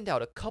find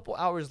out a couple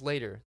hours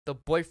later, the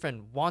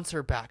boyfriend wants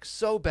her back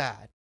so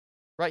bad,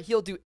 right?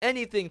 He'll do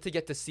anything to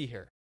get to see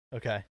her.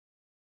 Okay.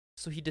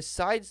 So he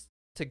decides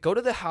to go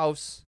to the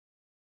house,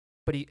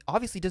 but he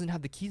obviously doesn't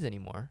have the keys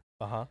anymore.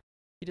 Uh-huh.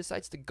 He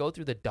decides to go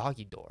through the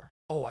doggy door.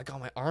 Oh, I got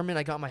my arm in,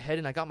 I got my head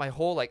in, I got my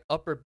whole like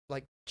upper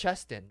like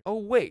chest in. Oh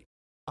wait,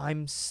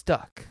 I'm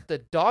stuck. The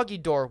doggy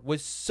door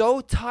was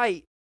so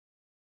tight,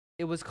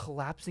 it was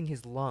collapsing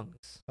his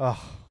lungs.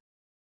 Oh.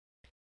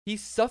 He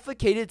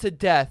suffocated to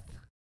death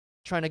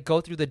trying to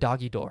go through the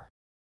doggy door.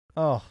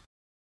 Oh.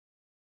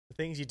 The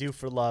things you do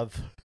for love.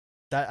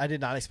 That I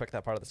did not expect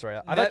that part of the story.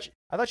 I That-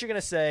 thought you were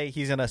gonna say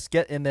he's gonna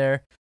get in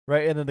there,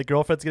 right? And then the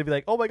girlfriend's gonna be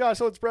like, "Oh my gosh,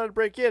 someone's trying to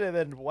break in," and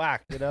then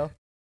whack, you know?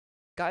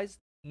 Guys,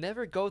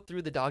 never go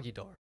through the doggy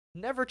door.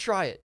 Never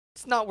try it.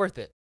 It's not worth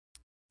it.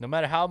 No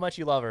matter how much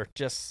you love her,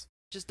 just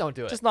Don't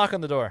do it. just knock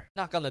on the door.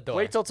 knock on the door.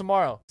 Wait till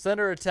tomorrow. Send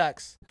her a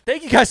text.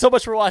 Thank you guys so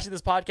much for watching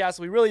this podcast.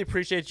 We really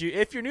appreciate you.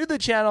 If you're new to the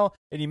channel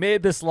and you made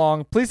it this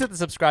long, please hit the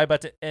subscribe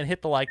button and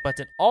hit the like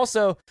button.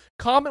 Also,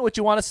 comment what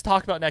you want us to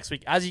talk about next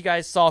week. As you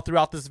guys saw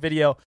throughout this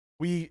video,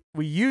 we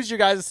used your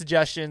guys'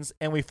 suggestions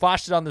and we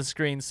flashed it on the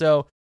screen.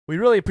 So we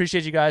really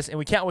appreciate you guys, and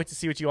we can't wait to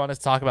see what you want us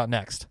to talk about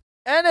next.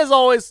 And as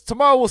always,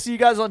 tomorrow we'll see you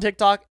guys on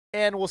TikTok,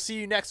 and we'll see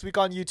you next week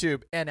on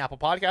YouTube and Apple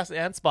Podcasts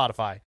and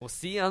Spotify. We'll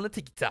see you on the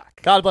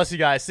TikTok. God bless you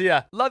guys. See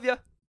ya. Love ya.